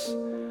Jesus,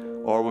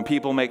 or when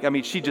people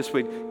she just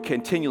would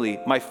continually,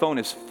 my phone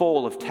is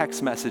full of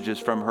text messages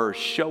from her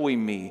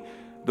showing me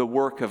the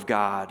work of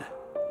God.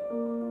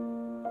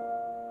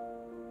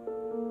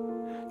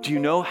 Do you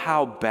know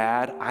how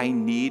bad I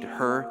need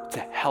her to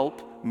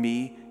help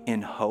me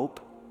in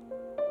hope?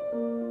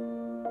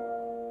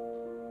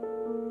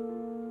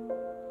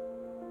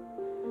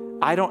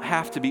 I don't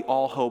have to be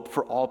all hope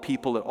for all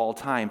people at all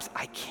times.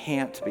 I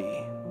can't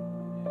be.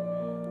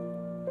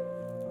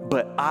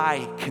 But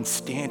I can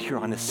stand here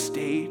on a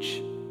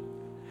stage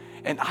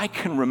and I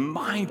can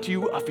remind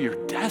you of your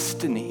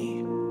destiny.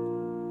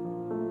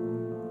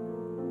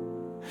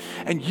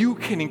 And you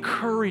can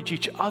encourage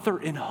each other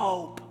in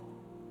hope.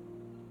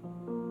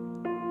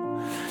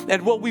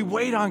 And while we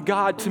wait on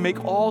God to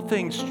make all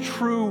things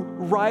true,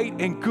 right,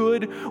 and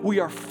good, we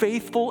are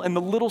faithful in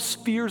the little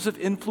spheres of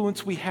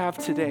influence we have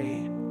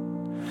today.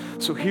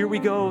 So here we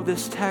go,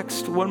 this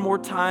text one more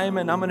time,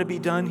 and I'm going to be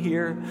done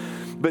here.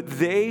 But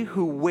they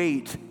who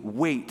wait,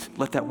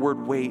 let that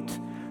word wait,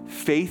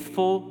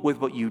 faithful with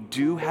what you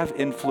do have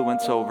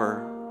influence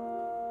over.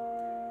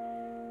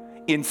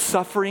 In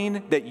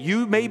suffering that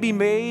you maybe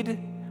made,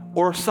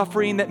 or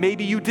suffering that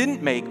maybe you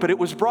didn't make, but it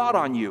was brought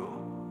on you.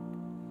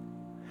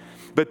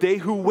 But they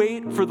who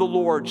wait for the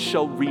Lord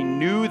shall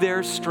renew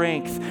their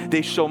strength.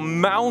 They shall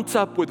mount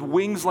up with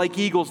wings like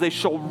eagles. They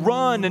shall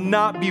run and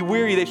not be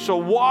weary. They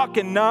shall walk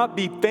and not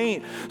be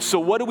faint. So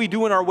what do we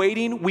do in our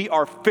waiting? We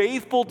are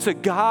faithful to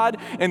God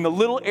in the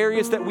little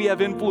areas that we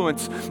have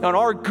influence. On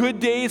our good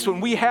days when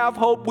we have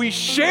hope, we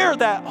share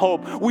that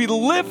hope. We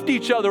lift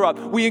each other up.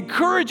 We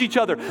encourage each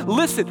other.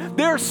 Listen,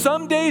 there are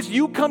some days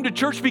you come to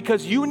church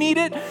because you need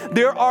it.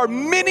 There are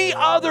many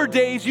other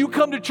days you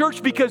come to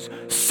church because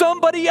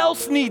somebody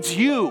else needs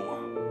you.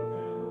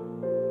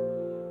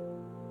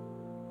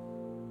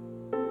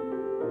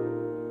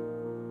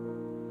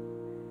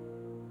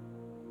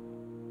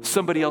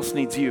 Somebody else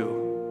needs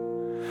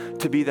you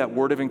to be that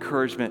word of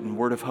encouragement and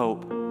word of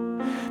hope.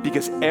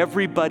 Because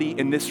everybody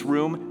in this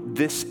room,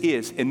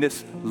 in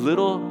this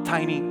little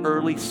tiny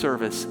early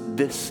service,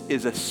 this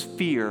is a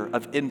sphere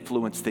of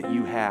influence that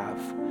you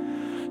have.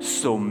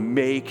 So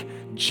make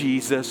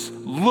Jesus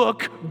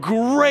look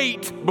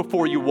great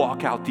before you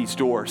walk out these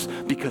doors,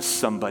 because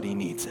somebody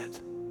needs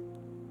it.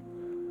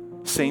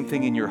 Same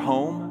thing in your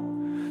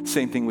home,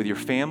 same thing with your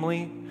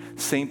family,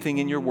 same thing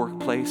in your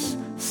workplace,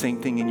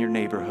 same thing in your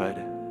neighborhood.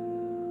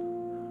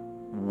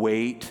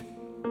 Wait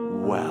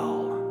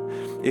well.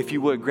 If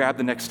you would, grab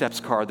the Next Steps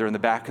card. They're in the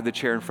back of the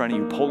chair in front of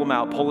you. Pull them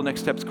out. Pull the Next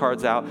Steps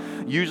cards out.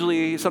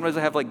 Sometimes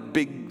I have like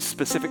big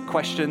specific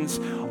questions.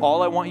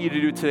 All I want you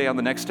to do today on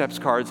the Next Steps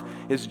cards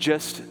is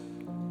just,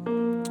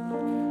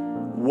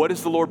 what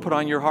does the Lord put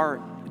on your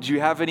heart? Do you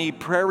have any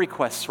prayer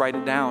requests? Write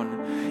it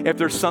down. If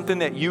there's something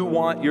that you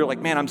want, you're like,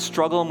 man, I'm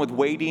struggling with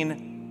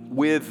waiting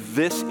with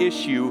this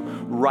issue,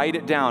 write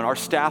it down. Our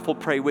staff will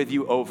pray with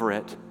you over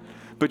it.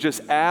 But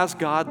just as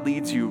God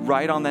leads you,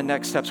 write on that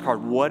Next Steps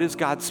card, what is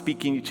God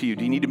speaking to you?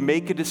 Do you need to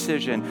make a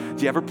decision?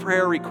 Do you have a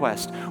prayer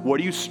request? What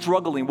are you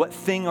struggling? What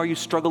thing are you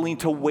struggling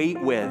to wait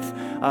with?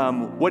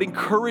 What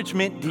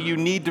encouragement do you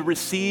need to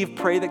receive?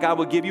 Pray that God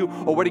will give you.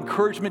 Or what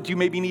encouragement do you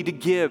maybe need to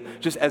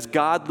give? Just as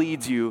God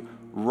leads you,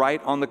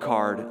 write on the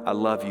card, I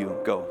love you.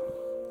 Go.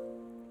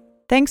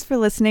 Thanks for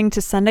listening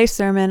to Sunday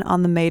Sermon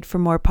on the Made for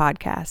More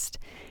podcast.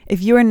 If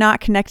you are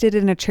not connected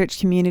in a church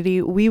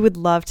community, we would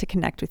love to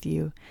connect with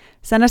you.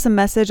 Send us a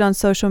message on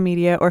social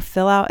media or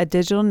fill out a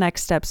digital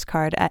Next Steps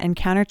card at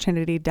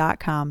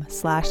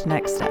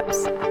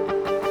encountertrinity.com/nextsteps.